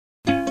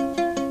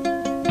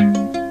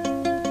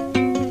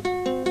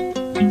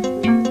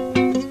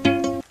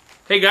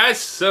Hey guys,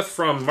 Seth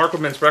from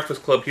Markwood's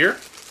Breakfast Club here.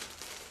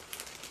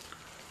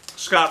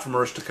 Scott from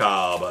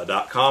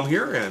Aristocob.com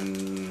here,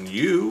 and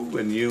you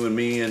and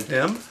me and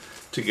him,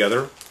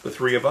 together, the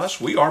three of us,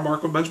 we are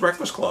Markwood's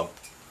Breakfast Club.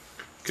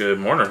 Good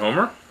morning,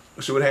 Homer.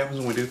 See what happens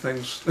when we do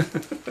things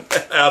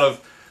out of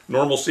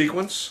normal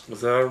sequence?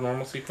 Was that out of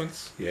normal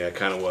sequence? Yeah, it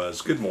kind of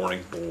was. Good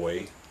morning,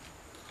 boy.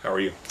 How are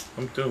you?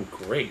 I'm doing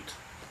great.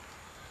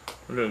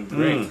 I'm doing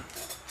great.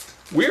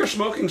 We are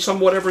smoking some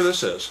whatever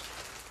this is.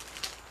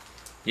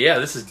 Yeah,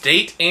 this is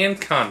date and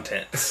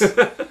contents,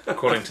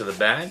 according to the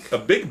bag. A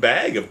big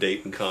bag of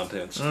date and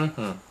contents.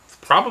 It's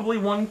probably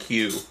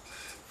 1Q,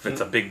 if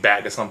it's a big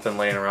bag of something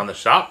laying around the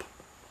shop.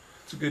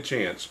 It's a good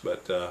chance,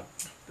 but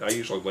I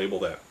usually label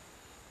that.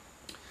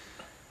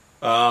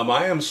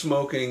 I am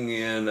smoking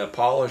in a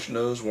polished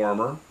nose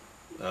warmer,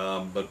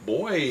 but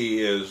boy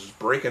is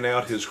breaking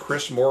out his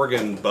Chris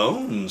Morgan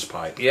Bones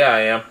pipe. Yeah,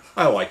 I am.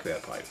 I like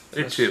that pipe.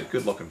 It's a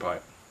good looking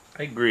pipe.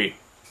 I agree.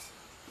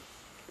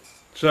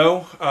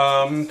 So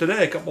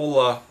today, a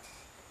couple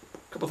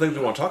things we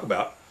want to talk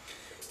about.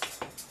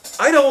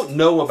 I don't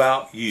know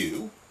about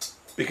you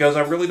because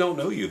I really don't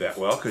know you that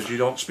well because you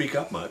don't speak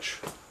up much.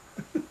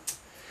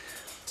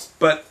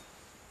 But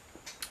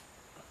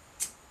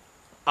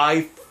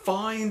I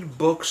find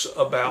books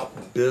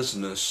about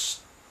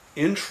business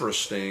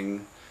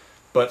interesting,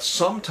 but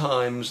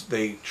sometimes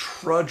they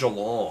trudge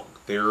along.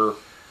 They're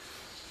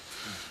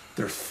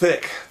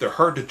thick. They're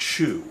hard to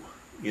chew.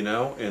 You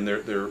know, and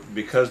they're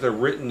because they're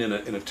written in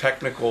a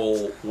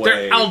technical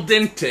way. They're al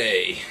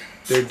dente.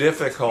 They're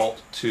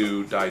difficult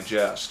to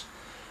digest.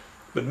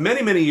 But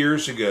many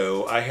years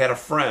ago, I had a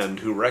friend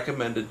who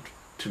recommended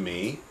to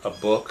me a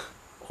book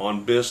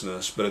on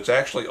business, but it's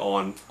actually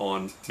on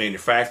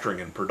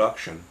manufacturing and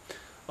production.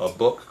 A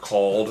book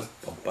called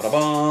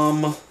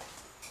The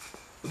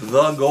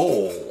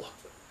Goal.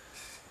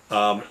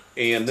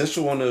 And this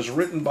one is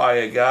written by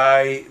a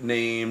guy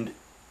named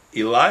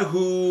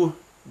Eliyahu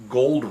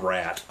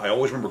Goldratt. I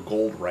always remember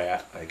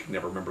Goldratt. I can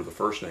never remember the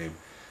first name.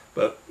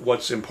 But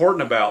what's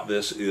important about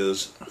this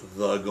is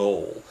the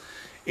goal.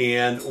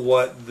 And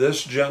what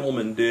this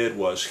gentleman did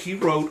was he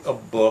wrote a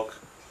book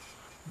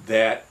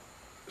that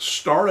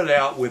started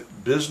out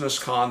with business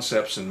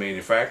concepts and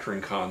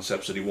manufacturing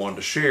concepts that he wanted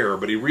to share,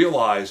 but he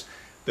realized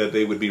that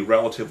they would be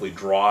relatively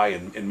dry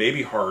and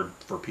maybe hard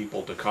for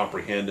people to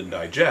comprehend and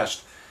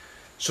digest.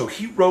 So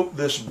he wrote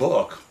this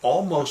book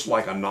almost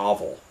like a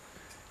novel.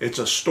 It's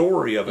a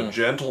story of a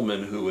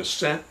gentleman who is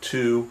sent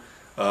to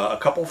a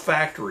couple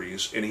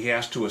factories, and he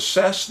has to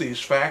assess these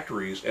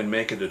factories and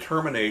make a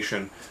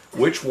determination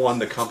which one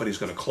the company's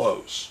going to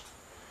close.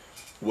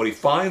 What he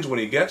finds when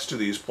he gets to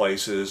these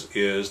places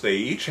is they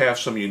each have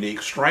some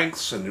unique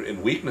strengths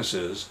and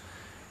weaknesses,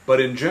 but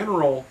in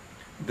general,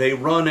 they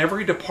run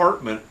every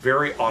department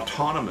very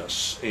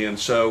autonomous. And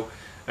so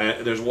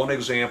there's one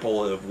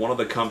example of one of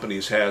the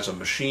companies has a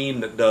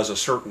machine that does a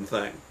certain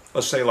thing.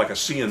 Let's say like a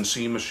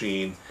CNC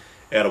machine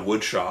at a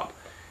wood shop,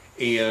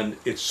 and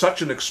it's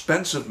such an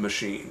expensive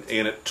machine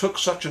and it took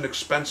such an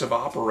expensive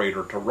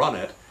operator to run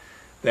it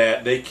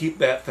that they keep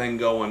that thing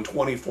going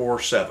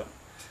 24/7.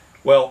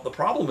 Well, the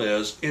problem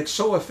is it's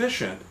so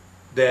efficient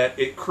that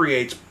it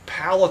creates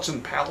pallets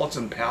and pallets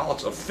and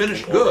pallets of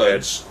finished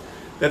goods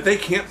that they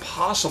can't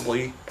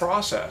possibly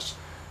process.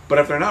 But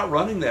if they're not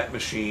running that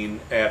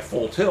machine at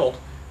full tilt,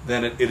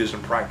 then it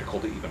isn't practical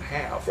to even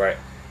have. Right.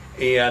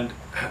 And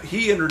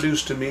he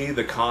introduced to me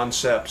the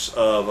concepts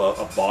of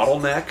a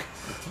bottleneck.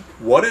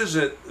 What is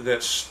it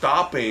that's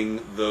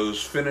stopping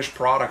those finished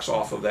products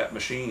off of that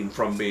machine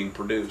from being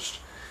produced?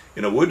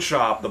 In a wood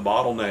shop, the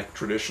bottleneck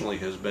traditionally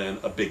has been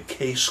a big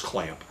case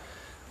clamp.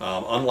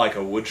 Unlike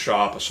a wood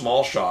shop, a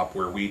small shop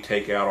where we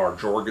take out our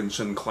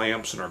Jorgensen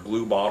clamps and our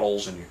glue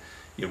bottles and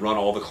you run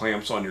all the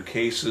clamps on your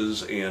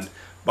cases, and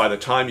by the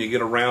time you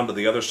get around to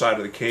the other side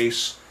of the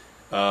case,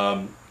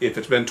 if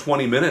it's been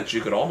 20 minutes,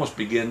 you could almost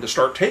begin to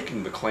start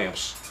taking the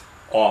clamps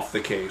off the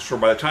case. Or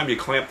by the time you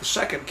clamp the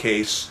second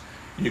case,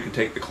 you can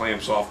take the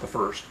clamps off the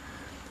first.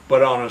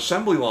 But on an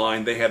assembly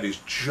line, they have these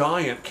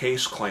giant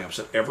case clamps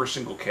that every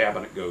single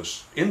cabinet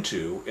goes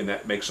into, and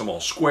that makes them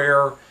all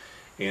square,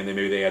 and then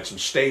maybe they add some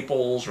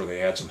staples, or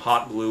they add some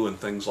hot glue and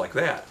things like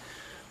that.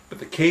 But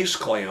the case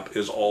clamp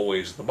is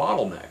always the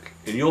bottleneck.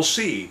 And you'll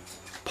see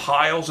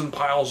piles and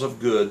piles of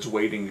goods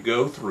waiting to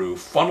go through,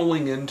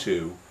 funneling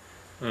into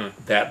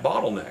that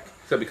bottleneck.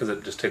 Is that because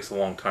it just takes a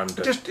long time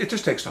to it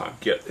just takes time.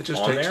 Get it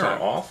just on takes there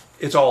time. Or off?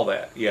 It's all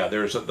that. Yeah,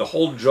 there's the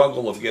whole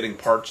juggle of getting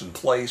parts in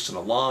place and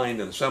aligned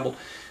and assembled.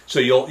 So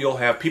you'll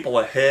have people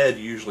ahead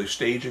usually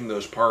staging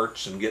those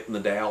parts and getting the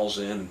dowels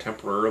in and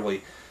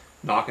temporarily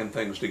knocking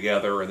things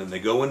together, and then they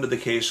go into the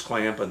case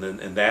clamp, and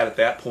at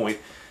that point,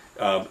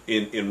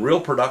 in real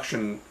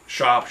production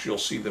shops, you'll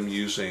see them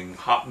using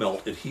hot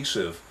melt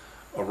adhesive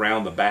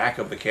around the back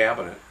of the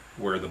cabinet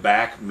where the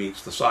back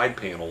meets the side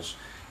panels,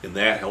 and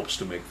that helps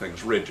to make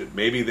things rigid.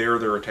 Maybe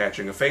they're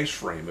attaching a face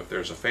frame if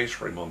there's a face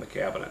frame on the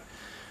cabinet.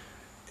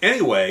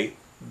 Anyway,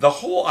 the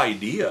whole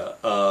idea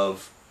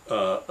of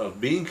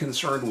being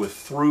concerned with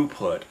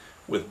throughput,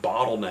 with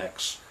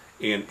bottlenecks,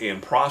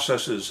 and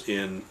processes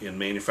in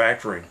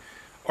manufacturing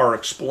are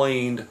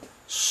explained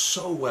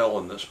so well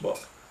in this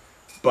book.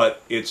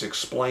 But it's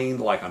explained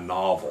like a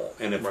novel.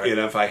 And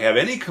if I have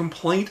any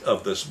complaint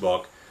of this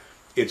book,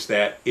 it's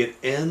that it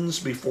ends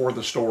before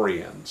the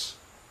story ends.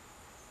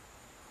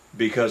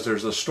 Because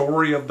there's the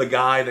story of the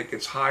guy that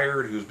gets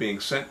hired who's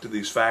being sent to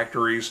these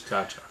factories.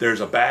 Gotcha.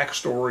 There's a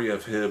backstory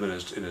of him and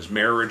his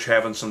marriage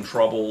having some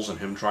troubles and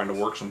him trying to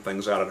work some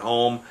things out at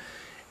home.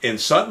 And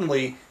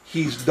suddenly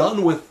he's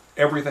done with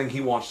everything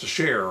he wants to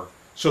share.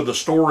 So the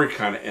story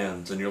kind of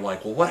ends. And you're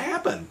like, well, what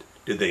happened?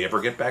 Did they ever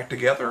get back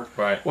together?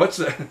 Right. What's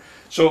that?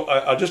 So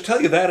I'll just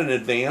tell you that in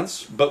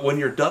advance. But when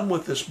you're done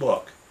with this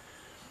book,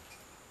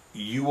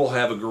 you will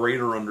have a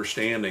greater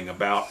understanding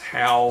about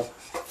how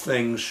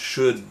things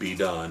should be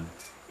done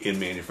in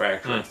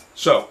manufacturing.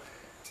 So,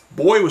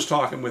 Boy was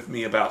talking with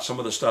me about some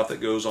of the stuff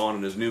that goes on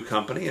in his new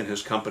company, and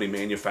his company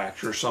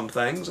manufactures some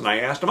things. And I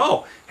asked him,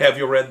 "Oh, have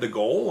you read The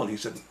Goal?" And he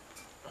said,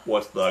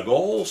 "What's The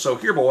Goal?" So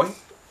here, Boy.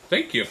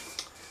 Thank you.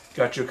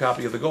 Got you a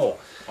copy of The Goal.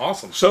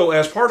 Awesome. So,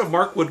 as part of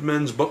Markwood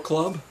Men's Book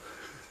Club,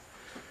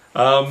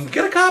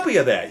 get a copy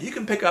of that. You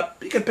can pick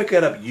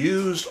it up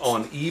used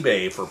on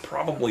eBay for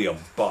probably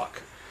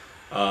 $1.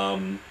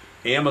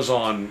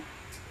 Amazon,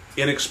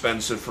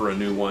 inexpensive for a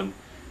new one.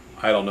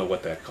 I don't know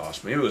what that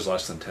cost. Maybe it was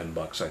less than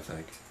 $10, I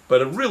think.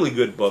 But a really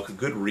good book, a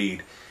good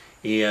read.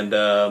 And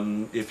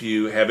if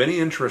you have any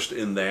interest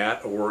in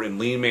that, or in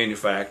lean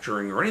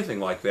manufacturing or anything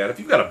like that, if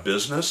you've got a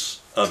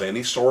business of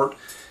any sort,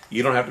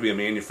 you don't have to be a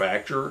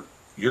manufacturer.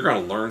 You're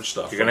going to learn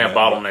stuff. You're going to have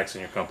bottlenecks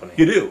in your company.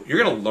 You do.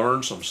 You're going to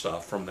learn some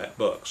stuff from that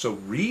book. So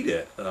read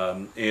it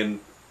and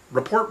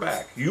report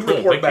back. You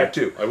report back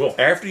too. I will.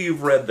 After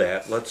you've read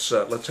that, let's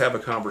have a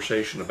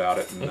conversation about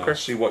it and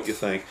see what you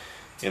think.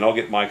 And I'll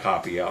get my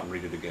copy out and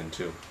read it again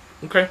too.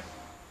 Okay.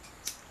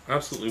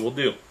 Absolutely, we'll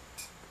do.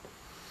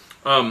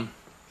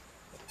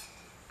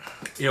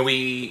 You know,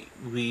 we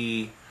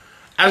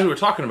as we were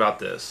talking about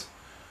this,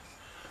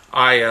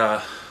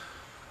 I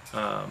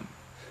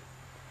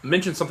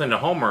mentioned something to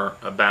Homer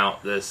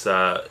about this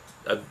a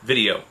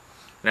video,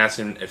 and asked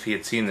him if he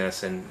had seen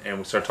this, and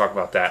we started talking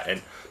about that.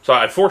 And so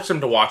I forced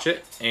him to watch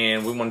it,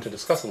 and we wanted to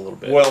discuss it a little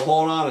bit. Well,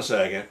 hold on a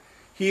second.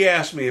 He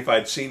asked me if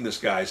I'd seen this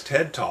guy's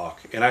TED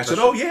Talk, and I said,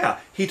 "Oh yeah,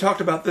 he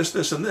talked about this,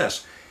 this, and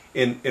this."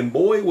 And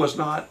Boy was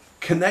not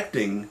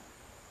connecting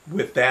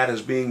with that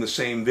as being the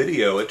same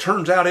video. It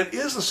turns out it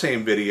is the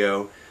same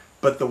video,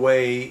 but the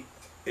way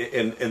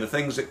and the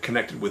things that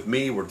connected with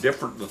me were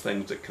different than the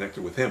things that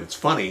connected with him. It's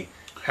funny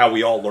how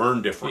we all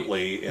learn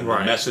differently, and the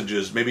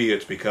messages. Maybe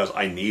it's because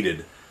I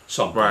needed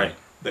something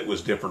that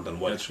was different than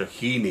what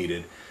he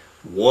needed.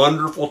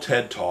 Wonderful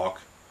TED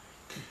Talk,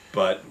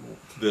 but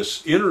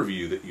this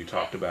interview that you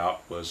talked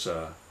about was...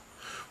 Well,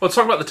 let's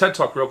talk about the TED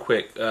Talk real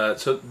quick.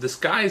 So this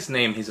guy's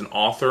name, he's an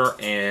author,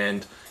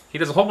 and he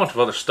does a whole bunch of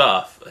other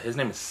stuff. His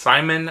name is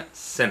Simon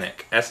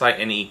Sinek,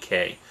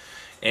 S-I-N-E-K.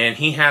 And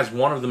he has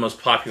one of the most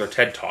popular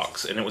TED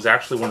Talks, and it was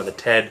actually one of the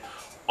TED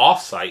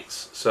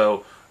offsites.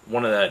 So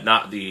one of the,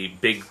 not the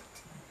big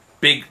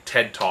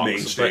TED Talks. Main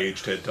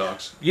stage TED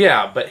Talks.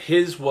 Yeah, but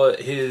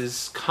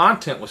his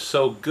content was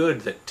so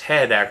good that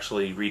TED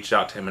actually reached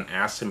out to him and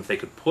asked him if they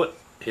could put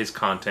his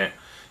content,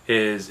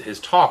 his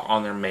talk,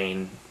 on their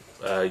main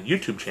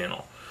YouTube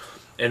channel.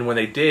 And when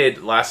they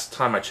did, last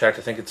time I checked,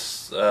 I think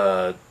it's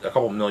a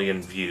couple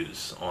million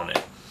views on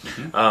it.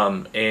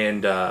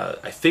 And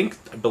I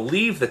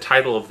believe the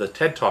title of the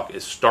TED Talk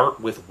is Start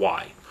With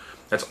Why.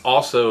 That's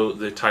also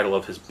the title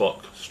of his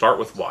book, Start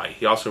With Why.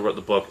 He also wrote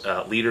the book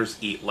Leaders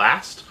Eat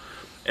Last.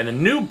 And a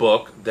new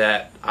book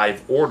that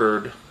I've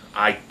ordered,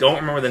 I don't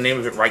remember the name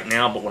of it right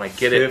now, but when I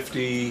get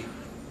 50...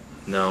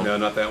 No. No,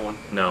 not that one.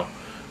 No.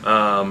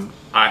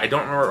 I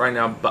don't remember it right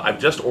now, but I've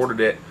just ordered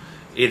it.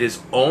 It is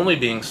only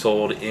being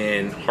sold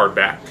in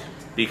hardback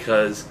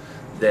because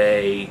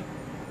they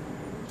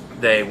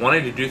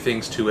wanted to do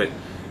things to it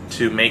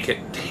to make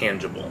it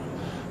tangible,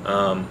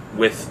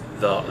 with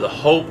the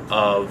hope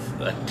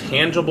of a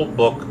tangible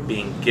book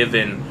being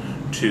given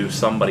to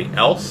somebody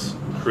else,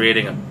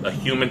 creating a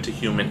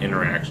human-to-human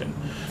interaction.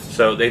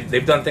 So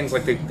they've done things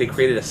like they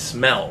created a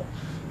smell,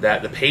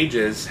 that the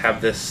pages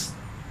have this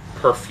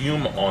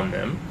perfume on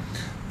them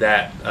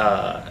that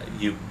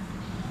you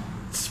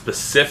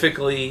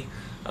specifically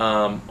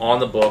on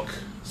the book,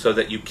 so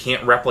that you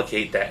can't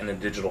replicate that in a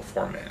digital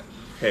format.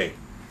 Hey,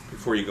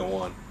 before you go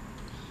on,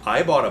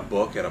 I bought a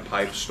book at a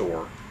pipe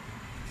store,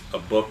 a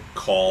book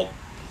called,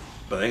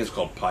 I think it's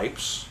called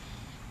Pipes,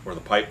 or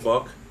the Pipe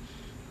Book,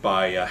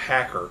 by a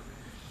Hacker.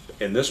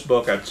 And this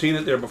book, I'd seen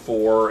it there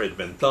before. It'd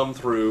been thumbed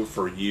through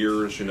for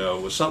years. You know,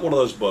 it was one of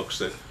those books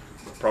that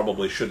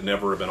probably should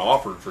never have been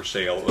offered for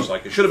sale. It was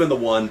like, it should have been the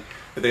one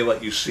that they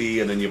let you see,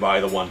 and then you buy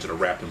the ones that are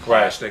wrapped in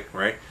plastic,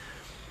 right?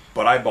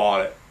 But I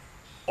bought it.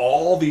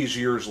 All these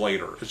years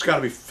later, it's got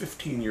to be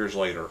 15 years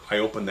later, I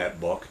opened that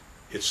book.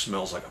 It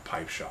smells like a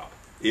pipe shop.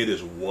 It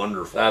is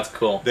wonderful. That's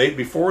cool.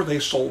 Before they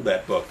sold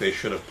that book, they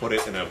should have put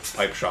it in a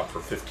pipe shop for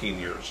 15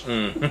 years.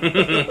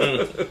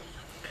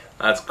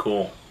 That's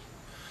cool.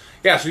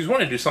 Yeah, so he's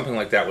wanting to do something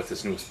like that with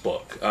this newest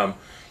book.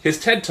 His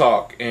TED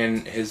Talk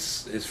and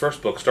his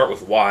first book, Start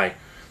With Why,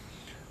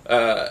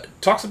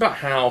 talks about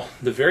how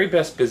the very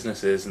best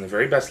businesses and the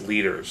very best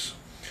leaders,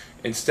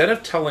 instead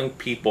of telling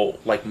people,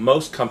 like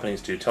most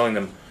companies do,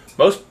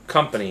 most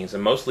companies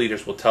and most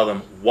leaders will tell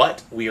them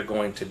what we are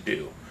going to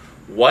do,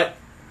 what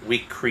we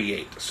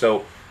create.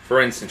 So, for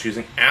instance,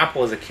 using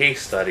Apple as a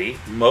case study,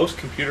 most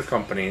computer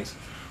companies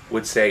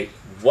would say,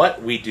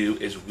 what we do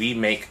is we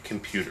make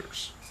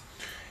computers.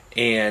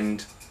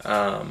 And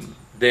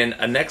then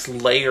a next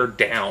layer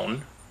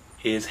down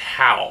is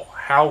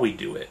how we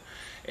do it.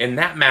 And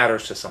that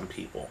matters to some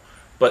people.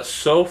 But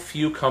so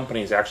few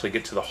companies actually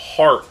get to the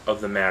heart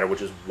of the matter,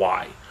 which is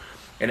why.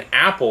 And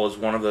Apple is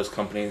one of those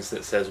companies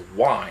that says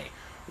why.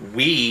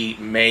 We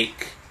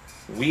make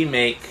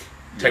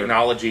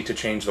technology to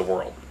change the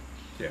world.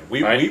 Yeah,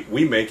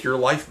 we make your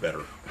life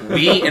better.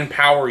 We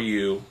empower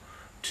you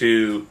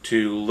to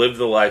live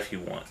the life you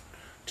want,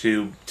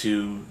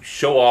 to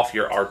show off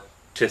your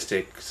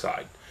artistic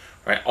side,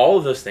 right? All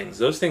of those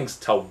things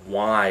tell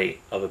why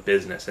of a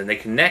business, and they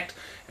connect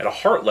at a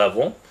heart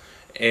level.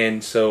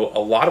 And so a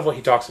lot of what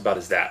he talks about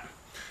is that.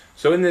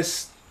 So in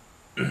this,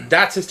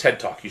 that's his TED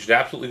Talk. You should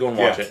absolutely go and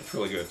watch it. It's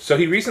really good. So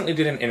he recently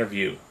did an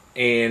interview.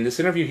 In this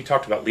interview, he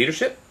talked about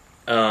leadership.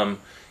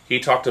 He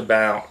talked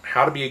about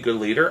how to be a good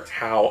leader,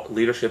 how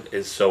leadership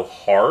is so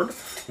hard.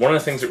 One of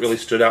the things that really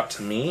stood out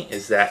to me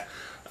is that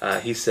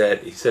he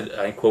said,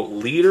 I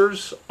quote,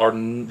 there's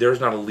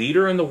not a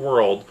leader in the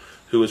world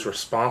who is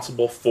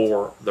responsible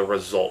for the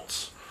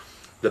results.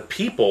 The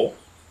people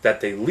that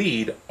they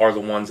lead are the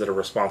ones that are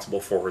responsible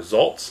for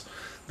results.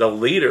 The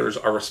leaders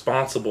are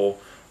responsible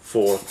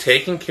for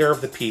taking care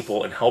of the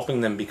people and helping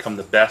them become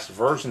the best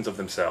versions of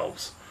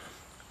themselves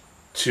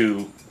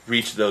to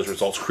reach those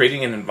results,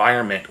 creating an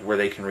environment where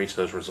they can reach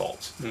those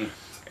results.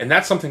 And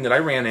that's something that I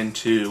ran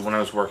into when I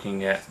was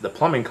working at the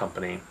plumbing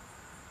company.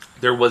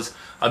 There was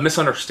a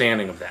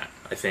misunderstanding of that,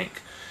 I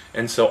think.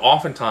 And so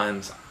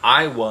oftentimes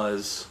I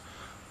was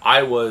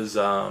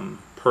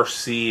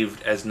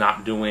perceived as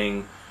not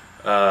doing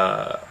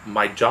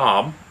my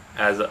job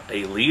as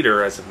a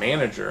leader, as a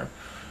manager,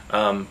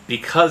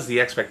 because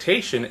the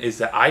expectation is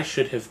that I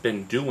should have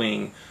been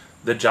doing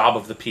the job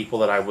of the people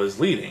that I was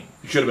leading.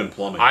 You should have been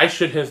plumbing. I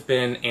should have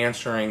been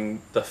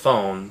answering the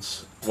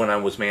phones when I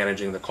was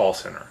managing the call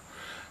center.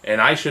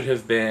 And I should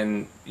have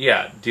been,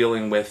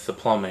 dealing with the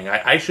plumbing.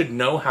 I should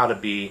know how to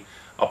be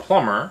a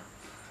plumber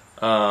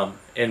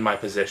in my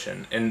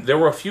position. And there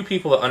were a few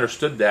people that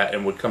understood that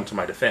and would come to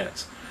my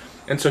defense.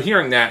 And so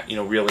hearing that,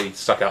 really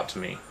stuck out to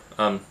me.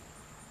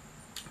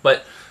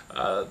 But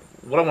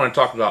what I want to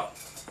talk about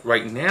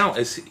right now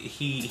is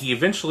he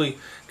eventually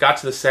got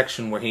to the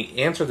section where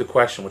he answered the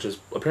question, which is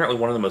apparently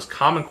one of the most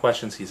common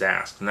questions he's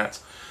asked, and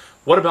that's,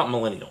 what about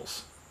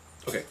millennials?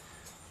 Okay,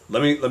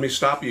 let me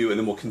stop you, and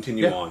then we'll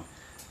continue on.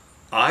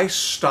 I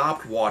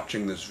stopped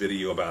watching this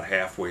video about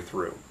halfway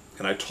through,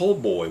 and I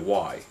told Boy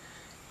why.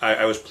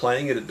 I was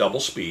playing it at double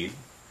speed,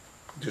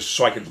 just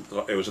so I could.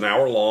 It was an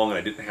hour long, and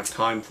I didn't have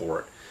time for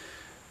it.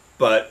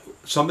 But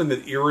something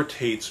that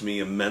irritates me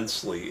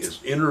immensely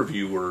is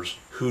interviewers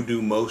who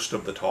do most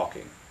of the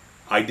talking.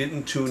 I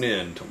didn't tune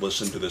in to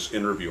listen to this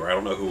interviewer. I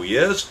don't know who he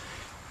is.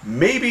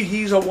 Maybe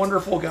he's a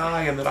wonderful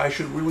guy and that I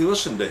should really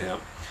listen to him.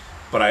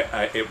 But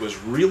it was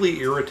really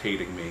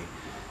irritating me.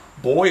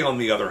 Boy, on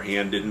the other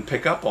hand, didn't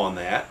pick up on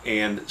that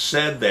and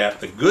said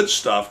that the good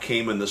stuff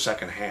came in the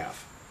second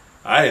half.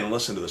 I didn't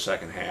listen to the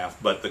second half,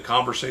 but the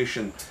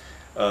conversation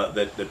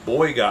that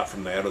Boy got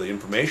from that, or the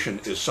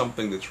information, is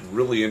something that's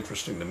really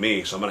interesting to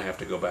me, so I'm going to have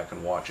to go back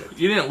and watch it.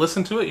 You didn't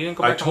listen to it? You didn't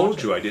go back and watch it? I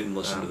told you I didn't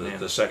listen to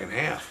the second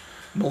half.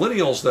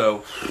 Millennials,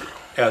 though,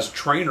 as a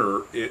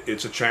trainer,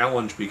 it's a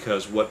challenge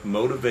because what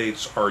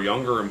motivates our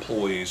younger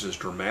employees is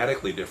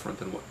dramatically different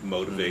than what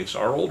motivates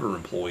our older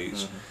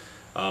employees.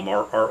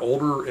 Our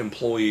older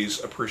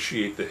employees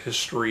appreciate the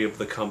history of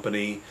the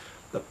company,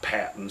 the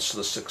patents,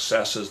 the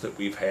successes that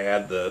we've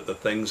had, the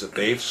things that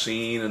they've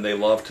seen, and they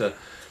love to,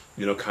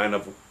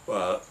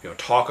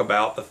 talk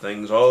about the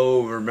things.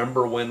 Oh,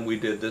 remember when we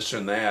did this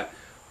and that?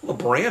 Well, a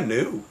brand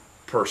new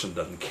person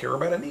doesn't care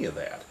about any of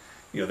that.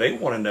 They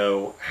want to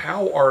know,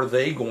 how are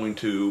they going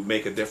to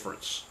make a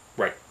difference?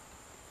 Right.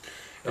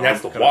 And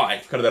that's the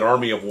why. Kind of that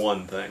army of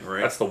one thing,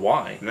 right? That's the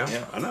why. No,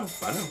 yeah. I know.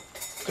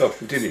 So,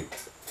 continue.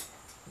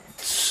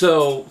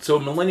 So a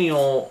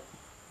millennial,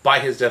 by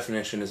his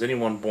definition, is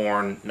anyone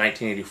born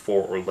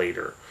 1984 or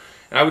later.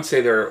 And I would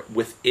say they're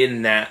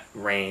within that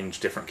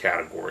range, different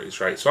categories,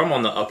 right? So I'm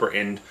on the upper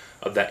end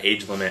of that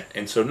age limit,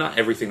 and so not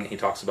everything that he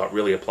talks about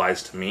really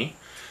applies to me.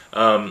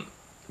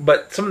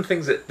 But some of the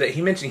things that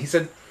he mentioned, he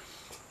said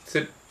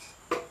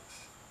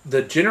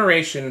the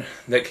generation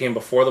that came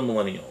before the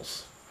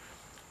millennials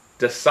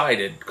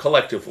decided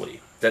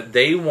collectively that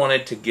they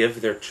wanted to give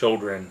their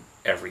children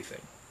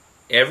everything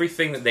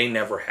that they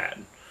never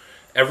had,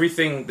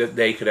 everything that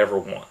they could ever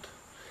want,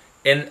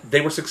 and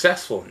they were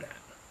successful in that.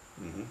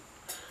 Mm-hmm.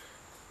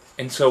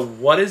 And so,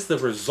 what is the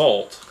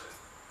result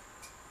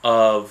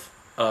of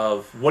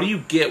what do you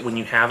get when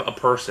you have a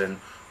person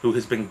who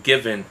has been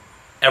given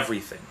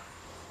everything.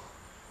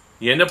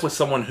 You end up with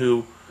someone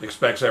who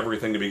expects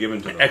everything to be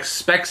given to them.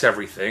 Expects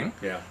everything.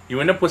 Yeah. You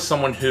end up with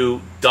someone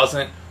who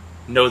doesn't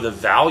know the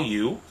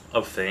value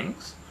of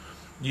things.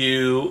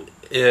 You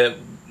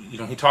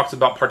know, he talks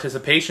about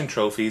participation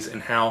trophies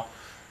and how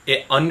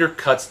it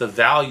undercuts the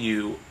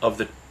value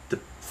of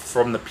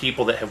from the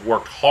people that have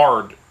worked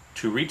hard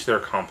to reach their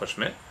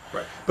accomplishment.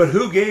 Right. But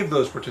who gave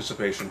those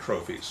participation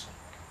trophies?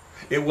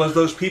 It was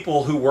those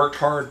people who worked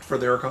hard for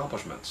their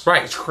accomplishments.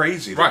 Right. It's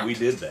crazy that we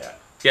did that.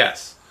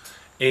 Yes.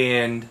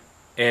 And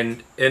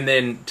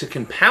then to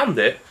compound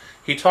it,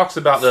 he talks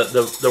about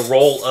the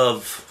role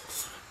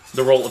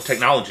of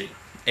technology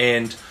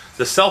and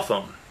the cell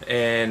phone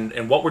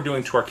and what we're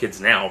doing to our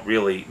kids now,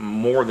 really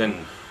more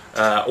than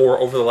or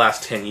over the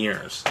last 10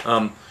 years.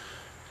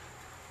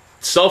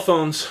 Cell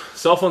phones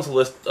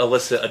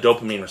elicit a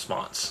dopamine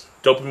response.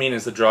 Dopamine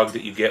is the drug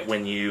that you get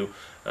when you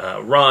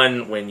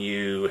run, when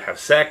you have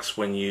sex,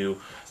 when you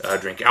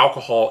drink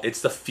alcohol.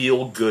 It's the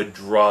feel-good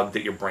drug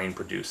that your brain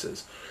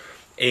produces.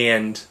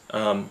 And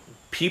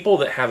people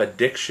that have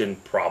addiction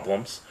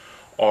problems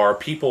are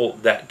people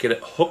that get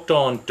hooked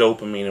on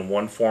dopamine in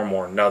one form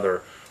or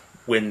another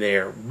when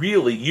they're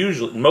really,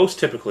 usually, most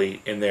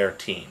typically in their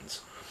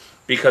teens.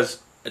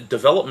 Because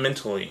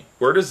developmentally,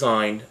 we're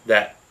designed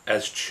that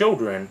as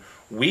children,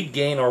 we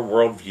gain our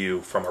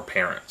worldview from our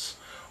parents.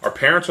 Our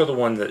parents are the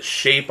ones that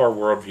shape our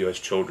worldview as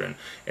children.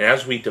 And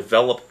as we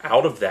develop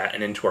out of that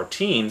and into our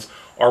teens,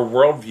 our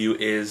worldview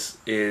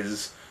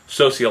is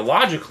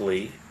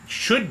sociologically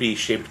should be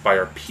shaped by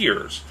our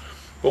peers.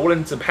 But what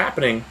ends up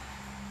happening,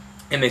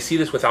 and they see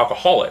this with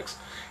alcoholics,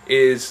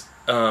 is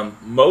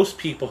most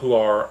people who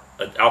are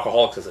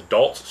alcoholics as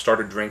adults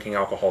started drinking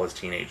alcohol as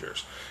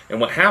teenagers. And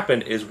what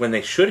happened is when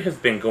they should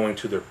have been going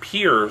to their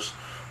peers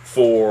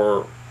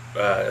for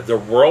their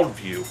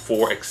worldview,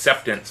 for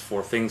acceptance,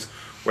 for things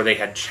where they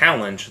had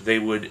challenge, they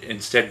would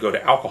instead go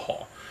to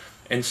alcohol.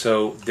 And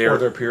so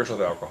their peers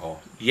with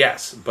alcohol.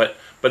 Yes, but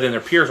then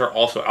their peers are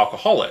also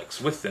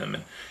alcoholics with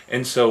them.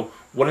 And so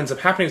what ends up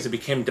happening is they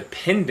became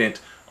dependent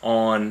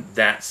on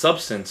that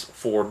substance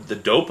for the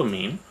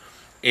dopamine,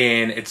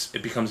 and it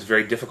becomes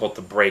very difficult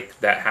to break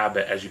that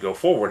habit as you go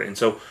forward. And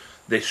so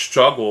they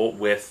struggle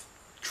with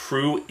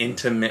true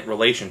intimate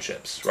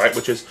relationships, right?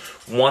 Which is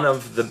one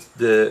of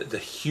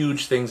the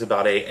huge things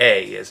about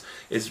AA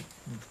is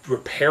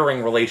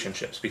repairing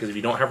relationships, because if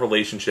you don't have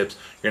relationships,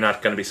 you're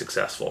not going to be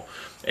successful.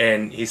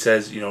 And he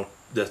says, you know,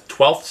 the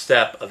 12th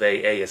step of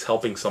AA is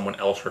helping someone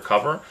else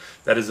recover.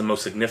 That is the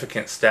most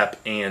significant step,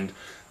 and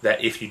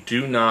that if you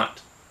do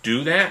not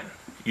do that,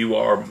 you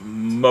are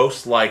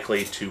most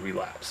likely to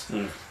relapse.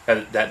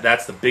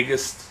 That's the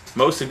biggest,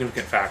 most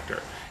significant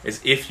factor,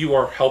 is if you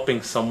are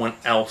helping someone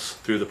else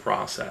through the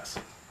process.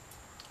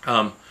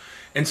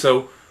 And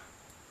so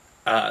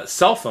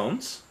cell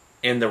phones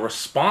and the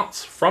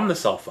response from the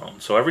cell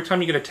phone. So every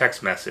time you get a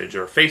text message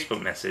or a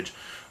Facebook message,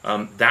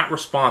 that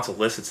response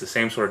elicits the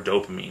same sort of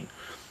dopamine.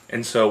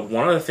 And so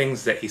one of the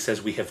things that he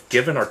says we have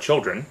given our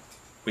children,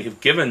 we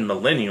have given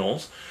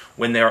millennials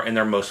when they're in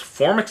their most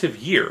formative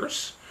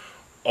years,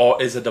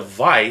 is a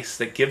device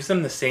that gives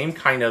them the same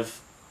kind of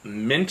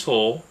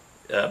mental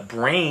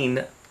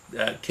brain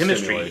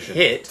chemistry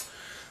hit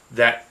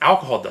that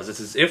alcohol does. It's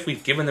as if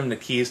we've given them the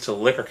keys to the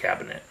liquor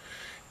cabinet,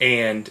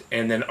 and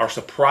then are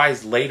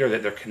surprised later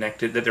that they're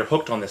connected, that they're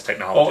hooked on this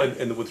technology.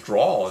 And the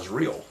withdrawal is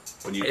real.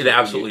 It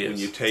absolutely is. When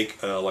you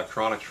take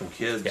electronics from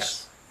kids,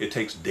 yes, it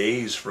takes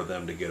days for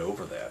them to get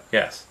over that.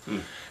 Yes.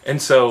 And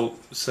so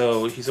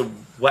he said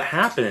what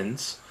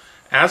happens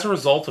as a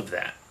result of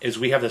that is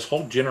we have this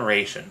whole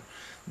generation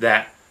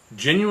that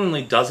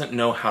genuinely doesn't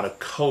know how to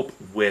cope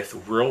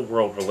with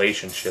real-world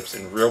relationships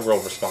and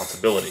real-world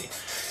responsibility.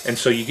 And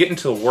so you get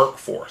into the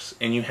workforce,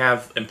 and you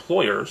have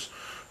employers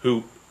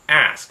who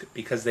ask,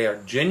 because they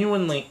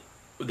genuinely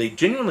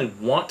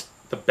want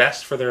the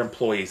best for their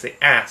employees. They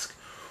ask,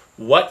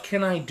 what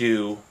can I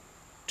do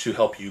to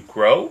help you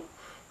grow?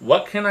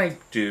 What can I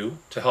do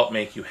to help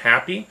make you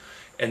happy?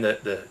 And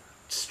the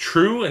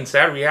true and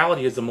sad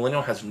reality is the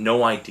millennial has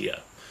no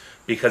idea,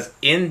 because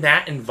in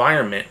that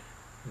environment,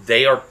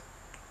 they are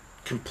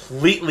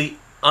completely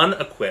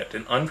unequipped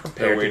and unprepared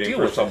to deal with it. They're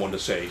waiting for someone to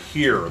say,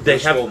 here,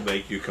 this will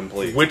make you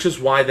complete. Which is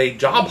why they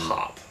job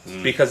hop,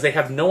 because they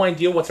have no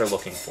idea what they're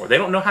looking for. They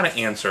don't know how to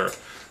answer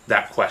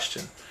that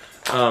question.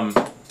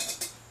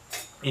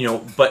 You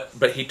know,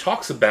 but he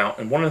talks about,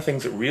 and one of the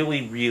things that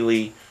really,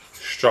 really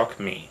struck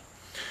me,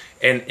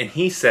 and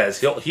he says,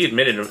 he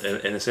admitted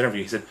in this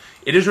interview, he said,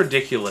 it is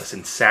ridiculous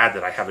and sad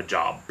that I have a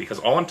job, because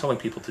all I'm telling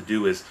people to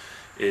do is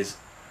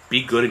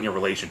be good in your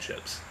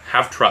relationships.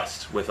 Have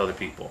trust with other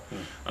people.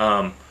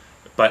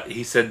 But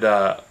he said,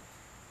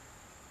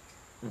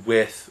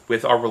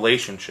 with our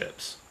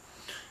relationships,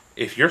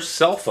 if your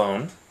cell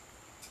phone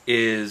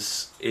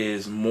is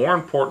more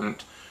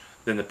important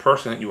than the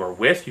person that you are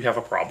with, you have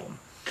a problem.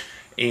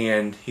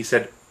 And he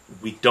said,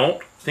 we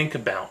don't think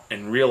about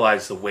and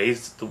realize the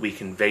ways that we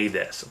convey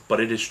this, but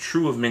it is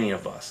true of many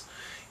of us.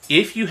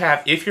 If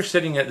you're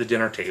sitting at the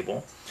dinner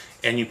table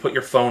and you put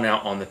your phone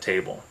out on the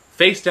table,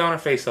 face down or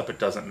face up, it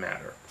doesn't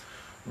matter.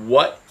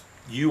 what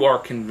you are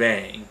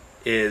conveying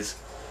is,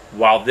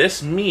 while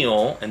this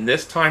meal and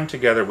this time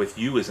together with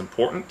you is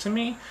important to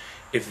me,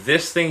 if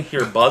this thing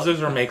here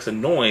buzzes or makes a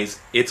noise,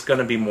 it's going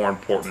to be more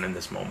important in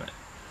this moment.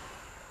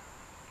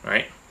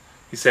 Right?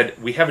 He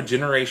said, we have a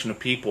generation of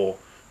people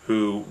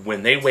who,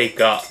 when they wake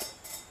up,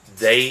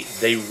 they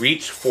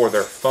reach for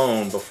their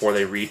phone before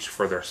they reach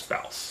for their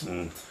spouse.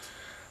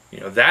 You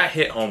know, that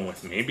hit home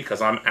with me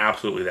because I'm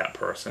absolutely that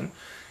person.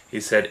 He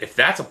said, if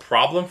that's a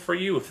problem for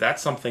you, if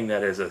that's something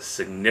that is a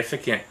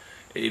significant,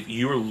 if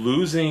you're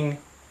losing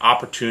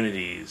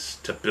opportunities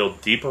to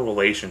build deeper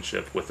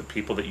relationship with the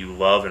people that you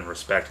love and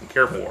respect and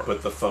care for.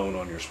 Put the phone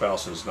on your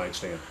spouse's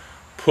nightstand.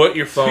 Put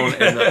your phone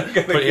in the...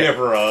 give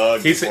her a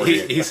hug.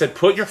 He said,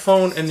 put your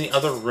phone in the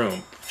other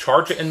room.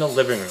 Charge it in the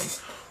living room.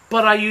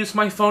 But I use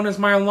my phone as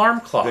my alarm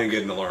clock. Then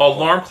get an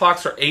alarm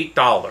clocks are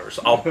 $8.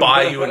 I'll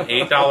buy you an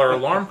 $8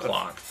 alarm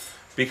clock.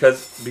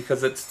 Because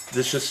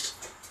it's just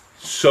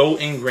so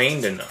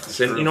ingrained in us.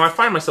 And, you know, I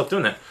find myself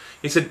doing that.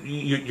 He said,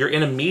 you're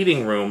in a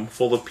meeting room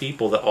full of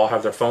people that all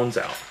have their phones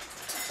out.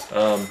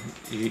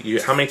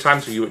 How many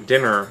times are you at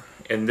dinner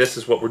and this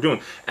is what we're doing?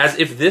 As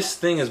if this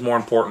thing is more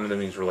important than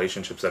these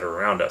relationships that are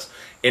around us.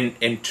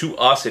 And to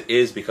us it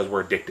is, because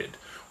we're addicted.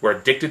 We're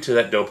addicted to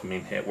that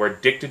dopamine hit. We're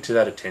addicted to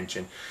that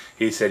attention.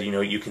 He said, you know,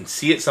 you can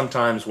see it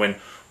sometimes when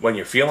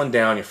you're feeling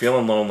down, you're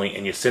feeling lonely,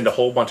 and you send a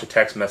whole bunch of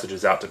text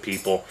messages out to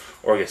people,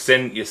 or you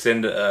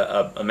send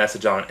a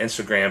message on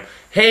Instagram,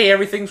 hey,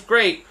 everything's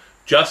great,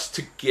 just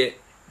to get,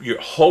 you're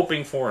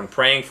hoping for and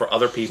praying for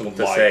other people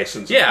to say,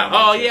 yeah,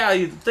 oh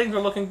yeah, things are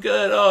looking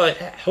good, oh, I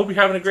hope you're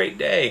having a great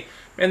day.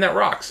 Man, that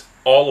rocks.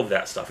 All of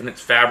that stuff, and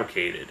it's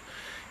fabricated.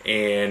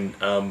 And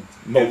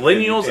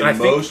millennials, and I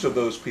think most of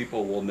those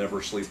people will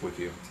never sleep with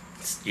you.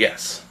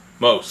 Yes,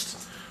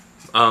 most.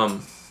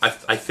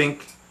 I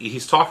think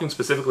he's talking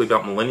specifically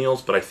about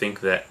millennials, but I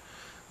think that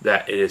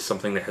it is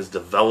something that has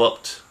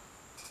developed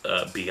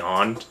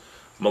beyond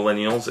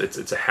millennials.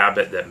 It's a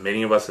habit that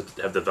many of us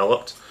have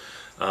developed.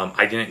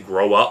 I didn't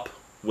grow up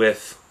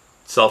with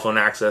cell phone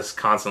access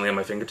constantly at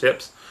my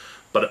fingertips,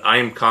 but I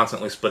am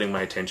constantly splitting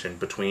my attention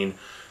between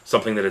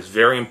something that is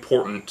very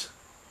important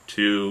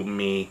to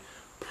me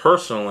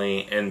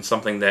personally and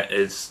something that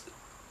is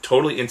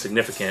totally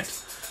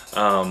insignificant,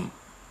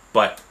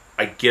 but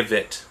I give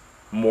it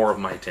more of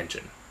my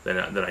attention than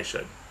I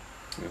should.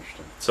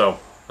 Interesting. So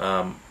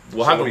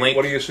we'll have a link.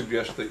 What do you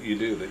suggest that you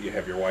do? That you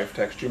have your wife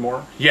text you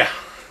more? Yeah,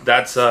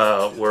 that's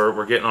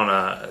we're getting on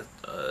a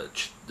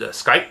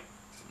Skype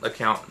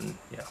account. And,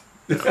 yeah.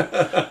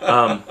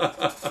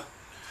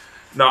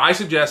 No, I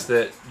suggest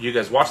that you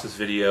guys watch this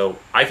video.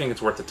 I think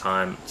it's worth the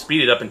time.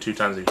 Speed it up in 2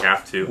 times if you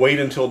have to. Wait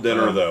until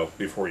dinner though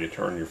before you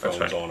turn your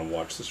phones on and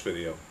watch this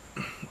video.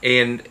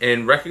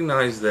 And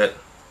recognize that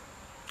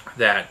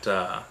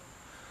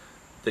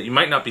you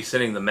might not be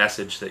sending the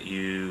message that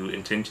you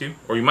intend to,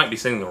 or you might be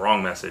sending the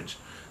wrong message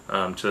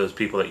to those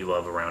people that you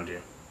love around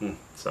you.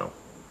 So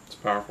it's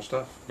powerful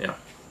stuff. Yeah.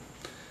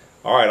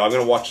 All right, I'm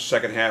going to watch the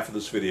second half of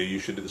this video. You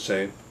should do the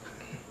same.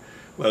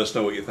 Let us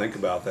know what you think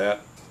about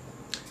that.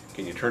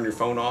 Can you turn your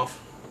phone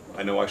off?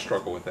 I know I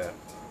struggle with that.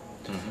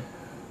 All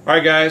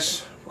right,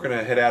 guys, we're going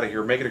to head out of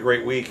here. Make it a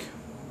great week.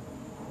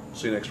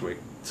 See you next week.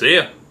 See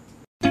ya.